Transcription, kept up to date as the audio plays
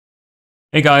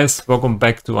Hey guys, welcome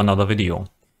back to another video.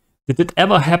 Did it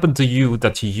ever happen to you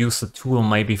that you use a tool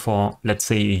maybe for, let's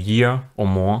say, a year or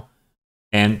more,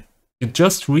 and you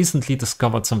just recently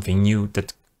discovered something new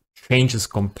that changes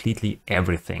completely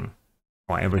everything,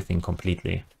 or everything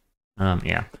completely?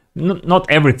 Yeah, not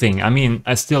everything. I mean,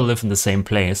 I still live in the same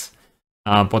place,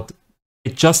 but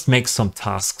it just makes some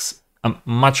tasks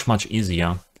much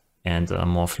easier and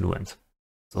more fluent.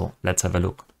 So let's have a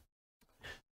look.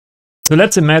 So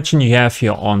let's imagine you have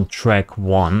here on track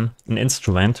 1 an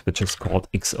instrument which is called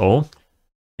XO,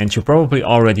 and you probably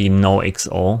already know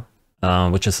XO,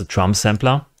 which is a drum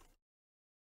sampler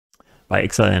by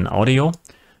XLN Audio.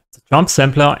 It's a drum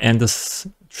sampler, and this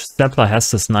sampler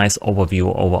has this nice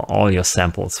overview over all your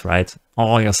samples, right?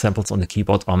 All your samples on the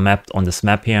keyboard are mapped on this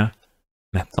map here,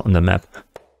 mapped on the map.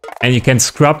 And you can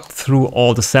scrub through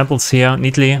all the samples here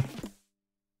neatly,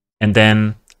 and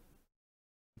then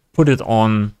put it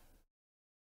on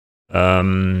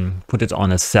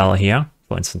a cell here,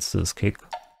 for instance this kick,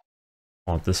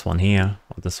 or this one here,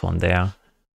 or this one there,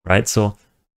 right? So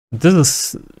this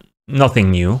is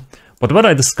nothing new, but what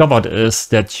I discovered is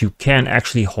that you can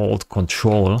actually hold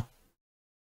control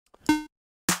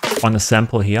on a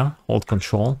sample here, hold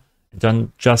control, and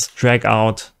then just drag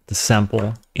out the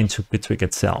sample into Bitwig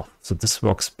itself. So this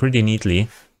works pretty neatly.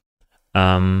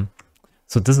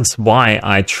 So this is why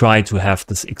I try to have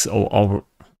this XO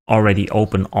already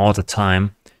open all the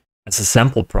time as a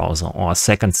sample browser or a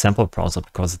second sample browser,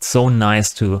 because it's so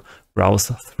nice to browse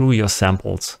through your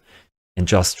samples and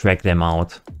just drag them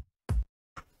out.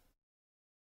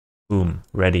 Boom,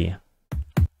 ready.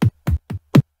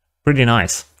 Pretty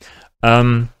nice.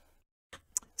 So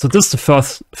this is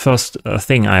the first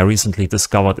thing I recently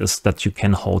discovered, is that you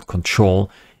can hold control,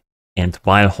 and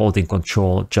while holding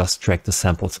control, just drag the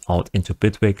samples out into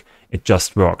Bitwig. It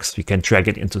just works. You can drag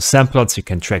it into samplers, you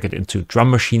can drag it into drum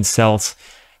machine cells,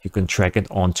 you can drag it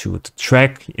onto the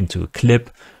track, into a clip.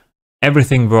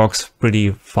 Everything works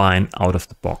pretty fine out of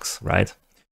the box, right?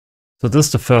 So this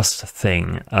is the first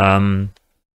thing.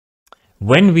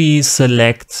 When we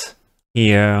select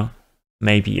here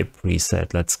maybe a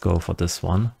preset, let's go for this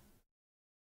one.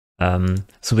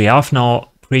 So we have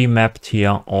now pre-mapped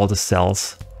here all the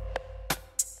cells.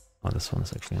 Oh, this one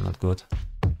is actually not good.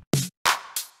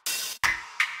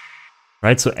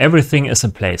 Right, so everything is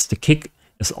in place. The kick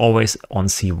is always on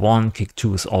C1, kick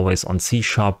 2 is always on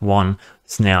C#1,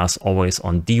 snare is always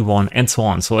on D1, and so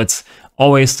on. So it's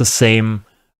always the same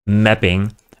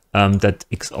mapping that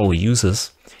XO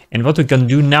uses. And what we can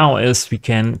do now is we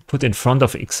can put in front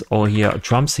of XO here a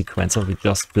drum sequencer we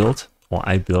just built, or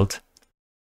I built,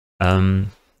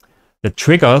 that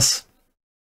triggers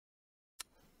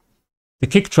the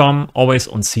kick drum always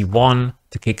on C1,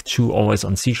 the kick 2 always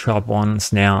on C#1,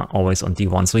 snare always on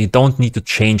D1. So you don't need to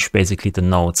change basically the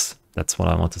notes. That's what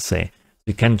I want to say.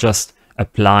 You can just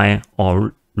apply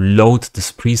or load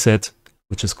this preset,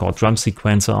 which is called drum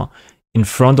sequencer, in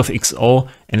front of XO,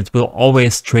 and it will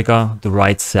always trigger the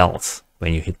right cells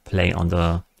when you hit play on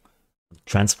the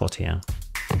transport here.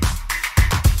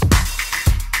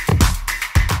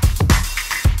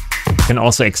 You can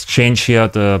also exchange here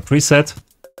the preset.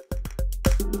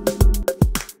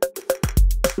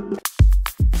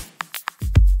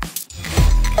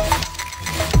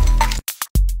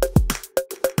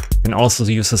 You can also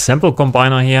use a sample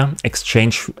combiner here,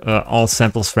 exchange all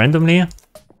samples randomly.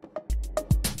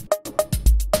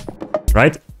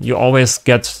 Right? You always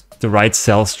get the right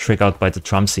cells triggered by the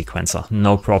drum sequencer,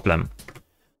 no problem.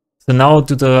 So now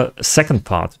to the second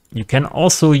part. You can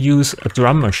also use a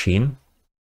drum machine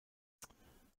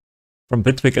from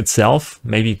Bitwig itself.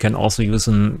 Maybe you can also use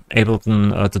an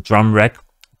Ableton, the drum rack.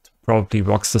 It probably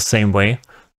works the same way.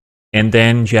 And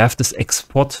then you have this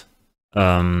export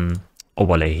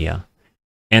overlay here.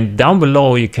 And down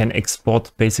below you can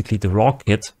export basically the raw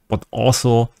kit, but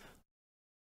also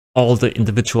all the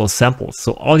individual samples.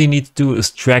 So all you need to do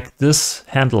is drag this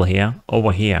handle here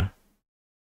over here.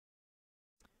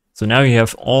 So now you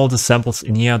have all the samples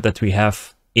in here that we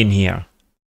have in here.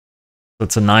 So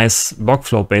it's a nice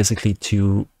workflow basically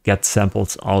to get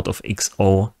samples out of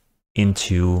XO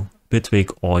into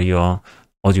Bitwig or your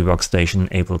audio workstation,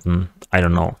 Ableton, I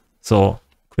don't know. So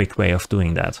quick way of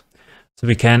doing that. So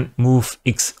we can move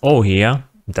XO here,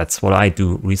 that's what I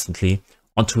do recently,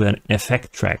 onto an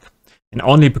effect track. And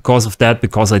only because of that,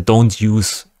 because I don't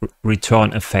use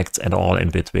return effects at all in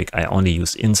Bitwig. I only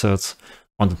use inserts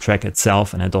on the track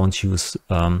itself, and I don't use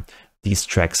these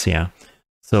tracks here.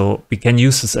 So we can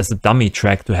use this as a dummy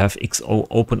track to have XO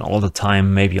open all the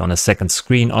time, maybe on a second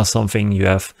screen or something. You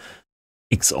have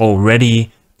XO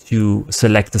ready to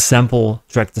select the sample,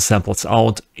 drag the samples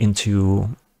out into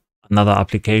another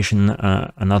application,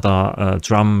 another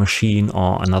drum machine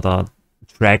or another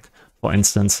track, for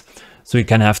instance. So you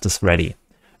can have this ready.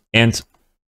 And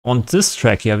on this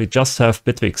track here, we just have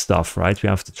Bitwig stuff, right? We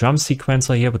have the drum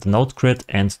sequencer here with the note grid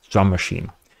and drum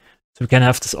machine. So we can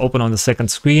have this open on the second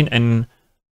screen and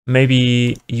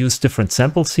maybe use different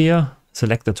samples here,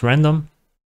 select at random,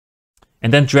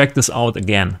 and then drag this out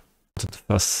again to the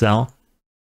first cell.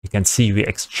 You can see we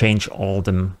exchange all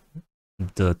the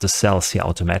cells here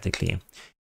automatically.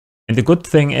 And the good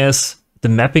thing is the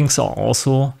mappings are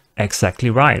also exactly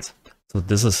right. So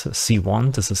this is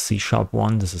C1, this is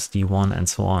C#1, this is D1, and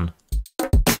so on.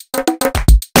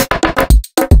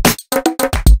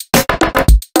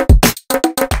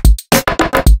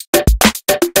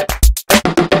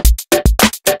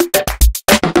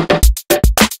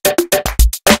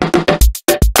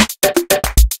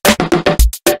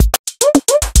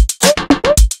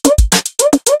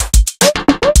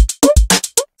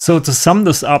 So to sum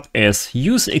this up is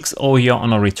use XO here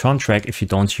on a return track if you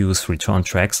don't use return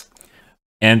tracks,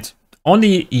 and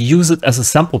only use it as a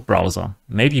sample browser.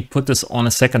 Maybe put this on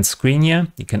a second screen here.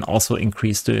 You can also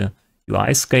increase the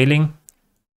UI scaling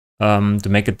to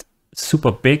make it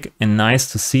super big and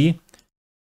nice to see.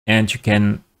 And you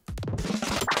can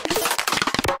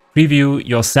preview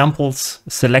your samples,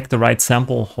 select the right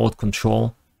sample, hold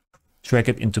Control, drag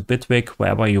it into Bitwig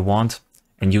wherever you want,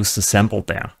 and use the sample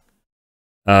there.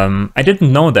 I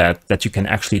didn't know that you can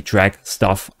actually drag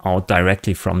stuff out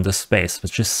directly from this space,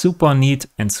 which is super neat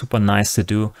and super nice to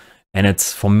do. And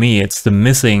it's, for me, it's the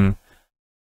missing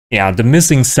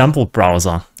sample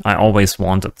browser I always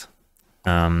wanted.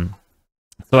 So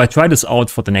I try this out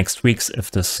for the next weeks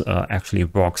if this actually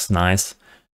works nice.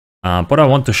 But I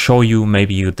want to show you,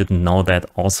 maybe you didn't know that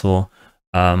also.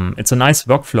 It's a nice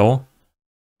workflow,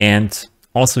 and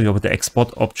also you have the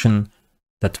export option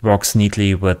that works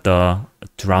neatly with the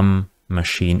drum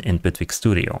machine in Bitwig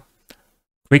Studio.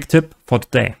 Quick tip for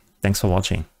today. Thanks for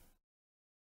watching.